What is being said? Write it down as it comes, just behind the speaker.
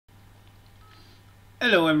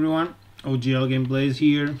Hello everyone, Gameplays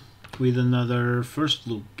here with another first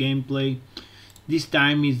look gameplay. This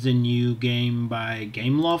time is a new game by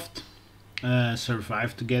Gameloft,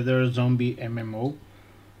 Survive Together Zombie MMO.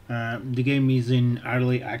 The game is in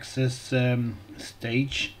early access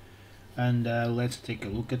stage, and let's take a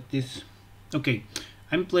look at this. Okay,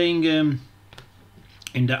 I'm playing in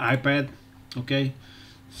the iPad. Okay,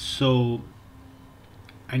 so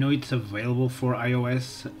I know it's available for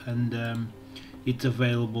iOS, and it's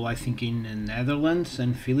available I think in the Netherlands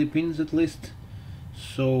and Philippines at least.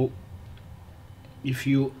 So if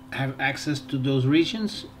you have access to those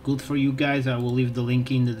regions, good for you guys. I will leave the link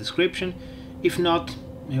in the description. If not,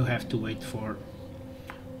 you have to wait for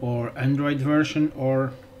Android version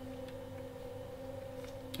or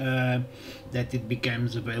that it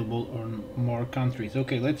becomes available on more countries.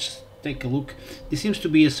 Okay, let's take a look. This seems to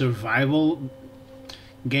be a survival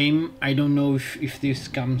game. I don't know if this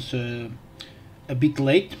comes a bit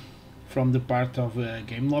late from the part of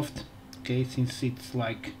Gameloft. Okay, since it's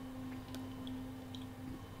like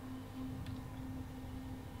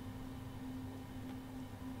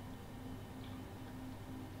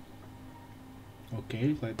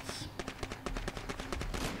okay, let's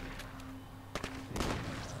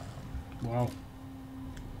wow.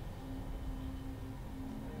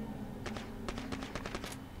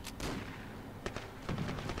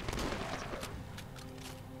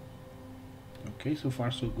 Okay, so far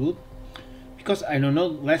so good. Because I don't know,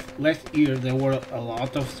 last year there were a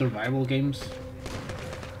lot of survival games,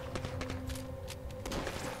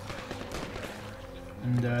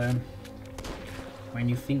 and when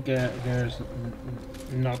you think there's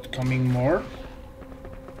not coming more,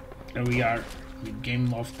 here we are with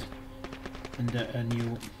Gameloft and a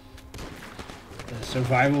new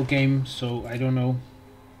survival game. So I don't know,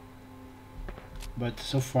 but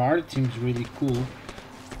so far it seems really cool.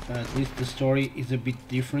 At least the story is a bit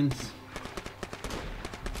different.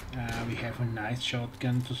 We have a nice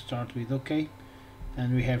shotgun to start with, okay,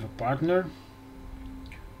 and we have a partner,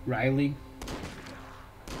 Riley.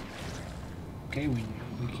 Okay, we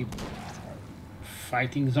keep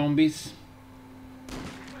fighting zombies.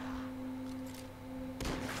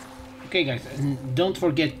 Okay guys, and don't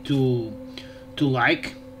forget to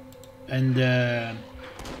like and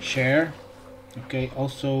share. Okay,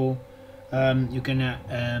 also you can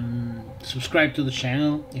subscribe to the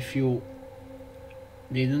channel if you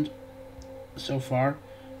didn't so far,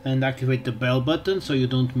 and activate the bell button so you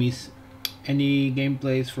don't miss any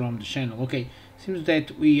gameplays from the channel. Okay, seems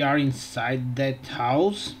that we are inside that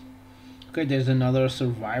house. Okay, there's another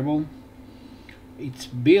survival. It's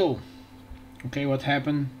Bill. Okay, what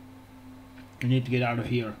happened? We need to get out of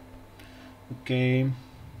here. Okay,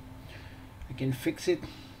 I can fix it.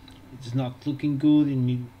 It's not looking good. You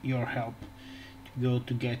need your help to go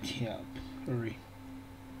to get help. Hurry.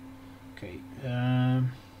 Okay,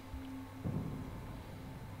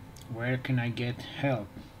 where can I get help?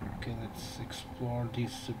 Okay, let's explore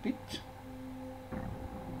this a bit.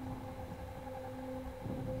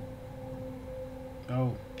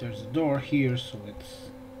 Oh, there's a door here, so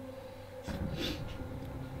let's...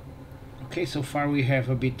 Okay, so far we have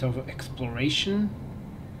a bit of exploration.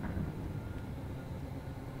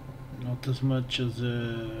 Not as much as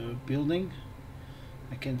a building.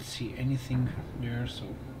 I can't see anything there, so...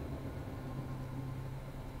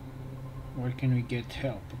 Where can we get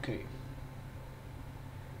help? Okay.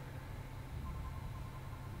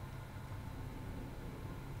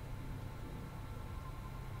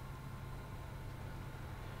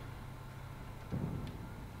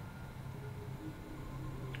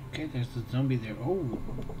 Okay, there's the zombie there. Oh,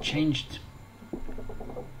 changed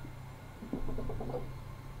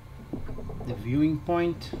the viewing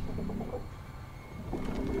point.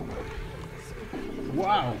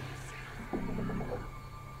 Wow.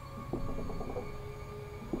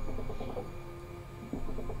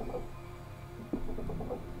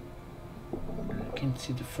 I can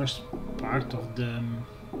see the first part of the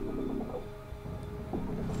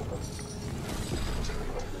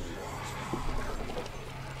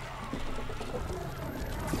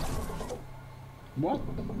what?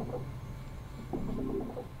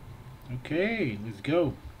 Okay, let's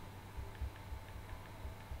go.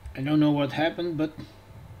 I don't know what happened, but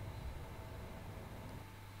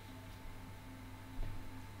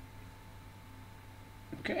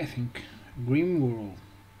okay, I think Grim World.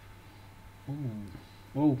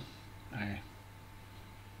 Oh,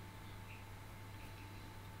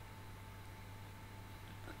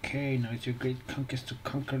 okay, now it's your great conquest to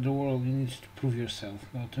conquer the world. You need to prove yourself.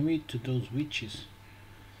 Now to me, to those witches.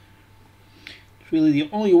 It's really the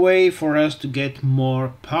only way for us to get more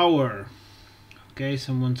power. Okay,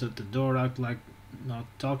 someone's at the door. Act like not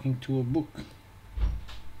talking to a book.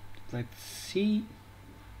 Let's see.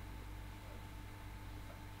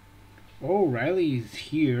 Oh, Riley is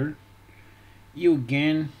here. You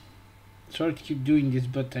again. Sorry to keep doing this,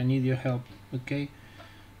 but I need your help. Okay.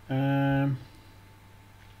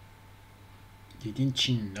 Didn't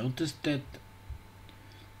she notice that,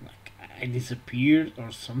 like, I disappeared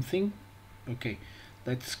or something? Okay,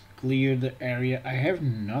 let's clear the area. I have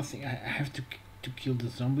nothing. I have to kill the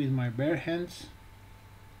zombie with my bare hands.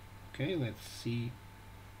 Okay, let's see.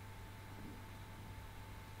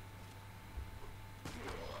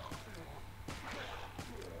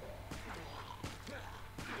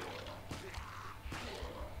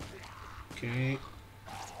 Okay.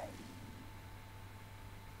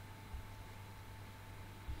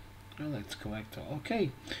 Well, let's collect all. Okay.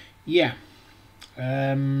 Yeah.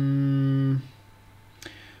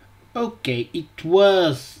 Okay, it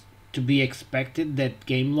was to be expected that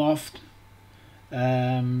Gameloft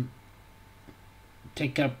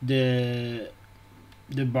take up the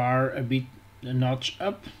bar a notch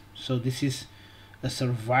up. So this is a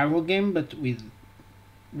survival game, but with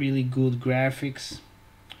really good graphics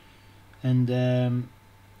and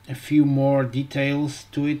a few more details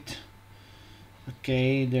to it.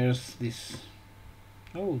 Okay, there's this.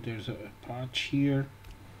 Oh, there's a patch here.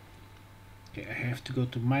 Okay, I have to go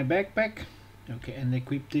to my backpack. Okay, and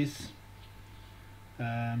equip this.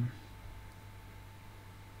 Okay,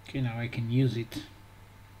 now I can use it.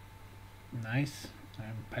 Nice.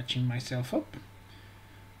 I'm patching myself up.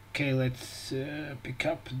 Okay, let's pick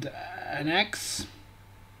up an axe.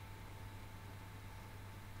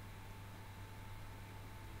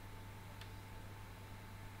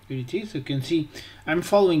 Here it is. You can see I'm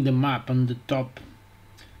following the map on the top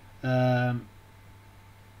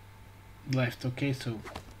left. Okay, so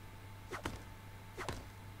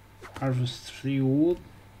harvest 3 wood.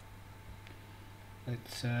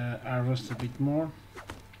 Let's harvest a bit more.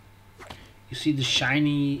 You see the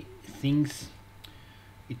shiny things,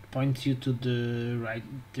 it points you to the right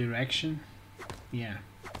direction. Yeah,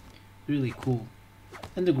 really cool,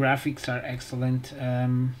 and the graphics are excellent.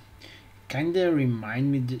 Kinda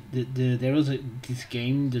remind me there was this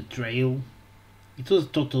game, The Trail. It was a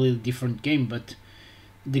totally different game, but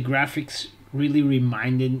the graphics really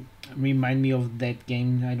remind me of that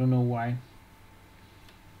game. I don't know why.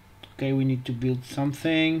 Okay, we need to build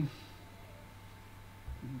something.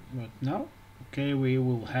 What now? Okay, we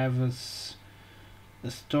will have a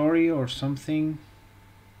story or something.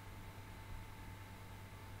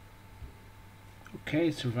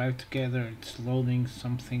 Okay, survive together. It's loading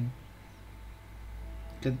something.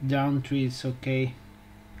 Cut down trees. Okay,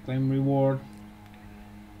 claim reward.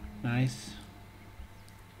 Nice.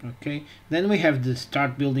 Okay, then we have to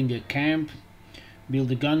start building a camp,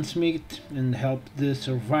 build a gunsmith, and help the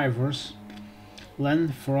survivors. Learn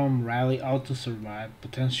from Riley how to survive.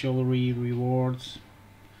 Potential rewards.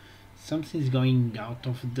 Something's going out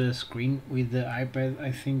of the screen with the iPad.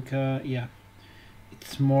 I think, yeah,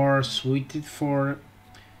 it's more suited for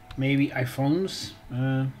maybe iPhones.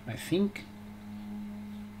 I think.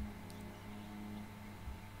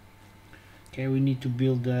 Okay, we need to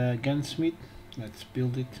build a gunsmith. Let's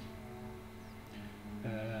build it.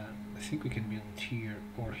 I think we can build it here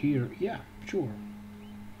or here. Yeah, sure.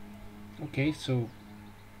 Okay, so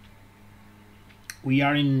we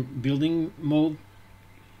are in building mode.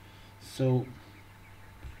 So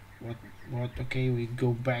what okay, we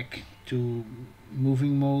go back to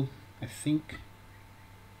moving mode, I think.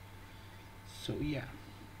 So yeah.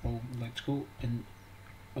 Oh, let's go. And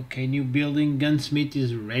okay, new building. Gunsmith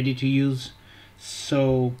is ready to use.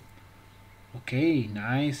 So okay,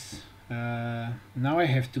 nice. Now I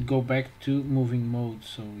have to go back to moving mode,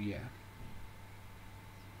 so yeah.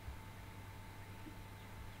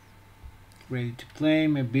 Ready to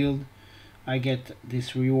claim a build. I get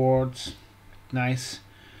these rewards. Nice.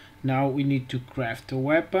 Now we need to craft a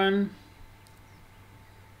weapon.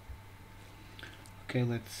 Okay,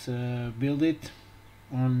 let's build it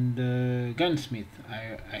on the gunsmith,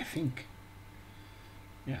 I think.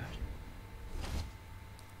 Yeah.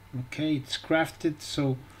 Okay, it's crafted,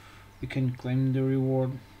 so we can claim the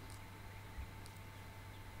reward.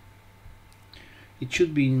 It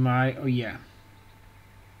should be in my, oh yeah.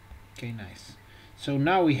 Okay, nice. So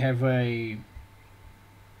now we have a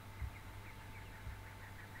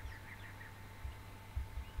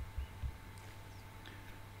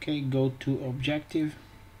okay, go to objective.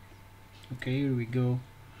 Okay, here we go.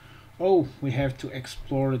 Oh, we have to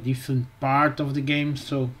explore a different part of the game,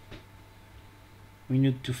 so we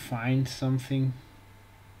need to find something.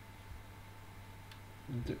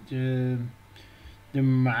 The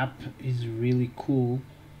map is really cool.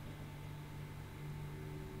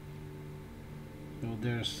 Oh,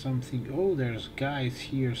 there's something. Oh, there's guys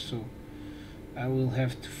here, so I will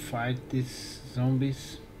have to fight these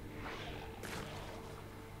zombies.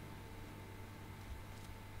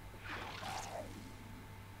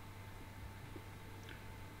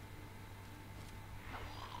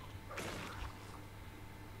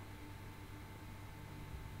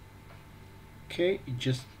 Okay, you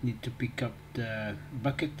just need to pick up the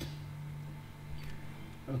bucket.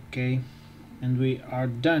 Okay, and we are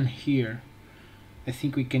done here. I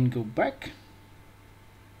think we can go back.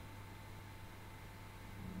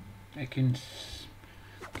 I can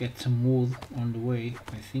get some wood on the way,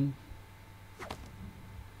 I think.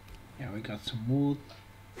 Yeah, we got some wood.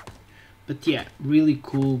 But yeah, really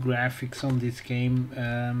cool graphics on this game.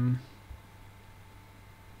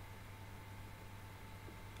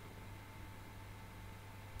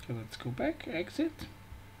 Okay, let's go back, exit.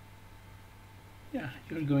 Yeah,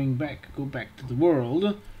 you're going back. Go back to the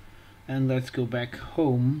world. And let's go back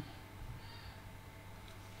home.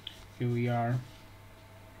 Here we are.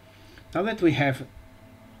 Now that we have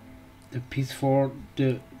the piece for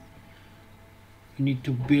the... We need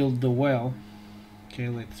to build the well. Okay,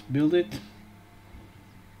 let's build it.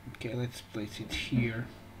 Okay, let's place it here.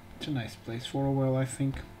 It's a nice place for a well, I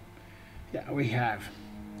think. Yeah, we have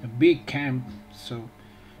a big camp. So,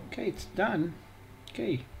 okay, it's done.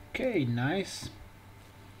 Okay, nice.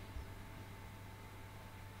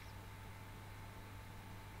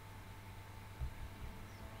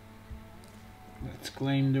 Let's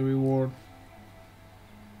claim the reward.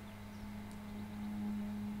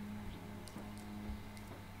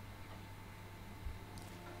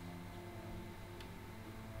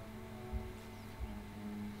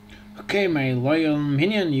 Okay, my loyal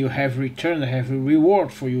minion, you have returned. I have a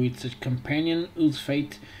reward for you. It's a companion whose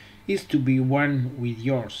fate is to be one with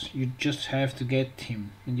yours. You just have to get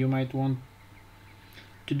him, and you might want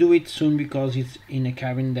to do it soon because it's in a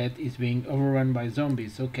cabin that is being overrun by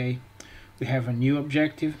zombies. Okay, we have a new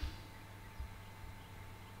objective.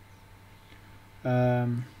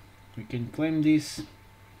 We can claim this.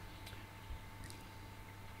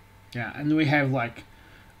 Yeah, and we have like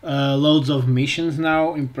loads of missions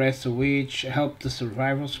now. Impress a witch, help the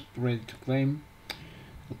survivors, ready to claim.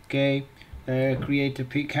 Okay, create a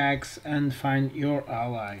pickaxe and find your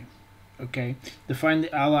ally. Okay, to find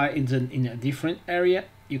the ally is in a different area.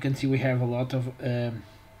 You can see we have a lot of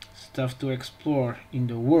stuff to explore in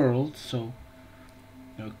the world. So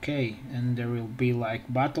okay, and there will be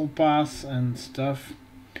like battle pass and stuff,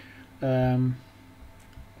 and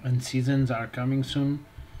seasons are coming soon.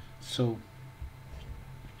 So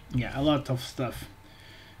yeah, a lot of stuff.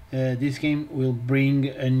 This game will bring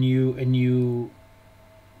a new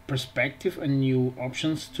perspective and new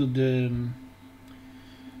options to the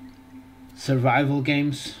survival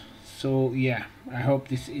games. So yeah, I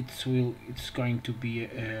hope it's going to be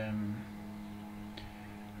a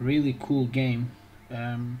really cool game.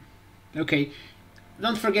 Okay,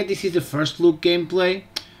 don't forget this is the first look gameplay.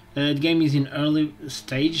 The game is in early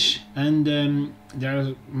stage, and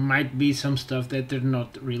there might be some stuff that they're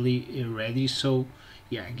not really ready. So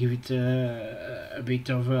yeah, give it a bit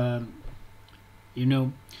of you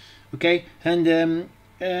know. Okay, and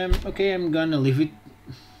okay, I'm gonna leave it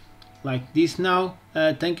like this now.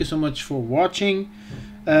 Thank you so much for watching.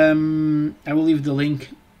 I will leave the link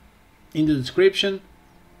in the description,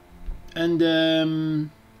 and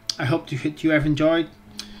I hope you have enjoyed.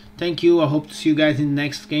 Thank you. I hope to see you guys in the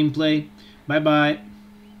next gameplay. Bye bye.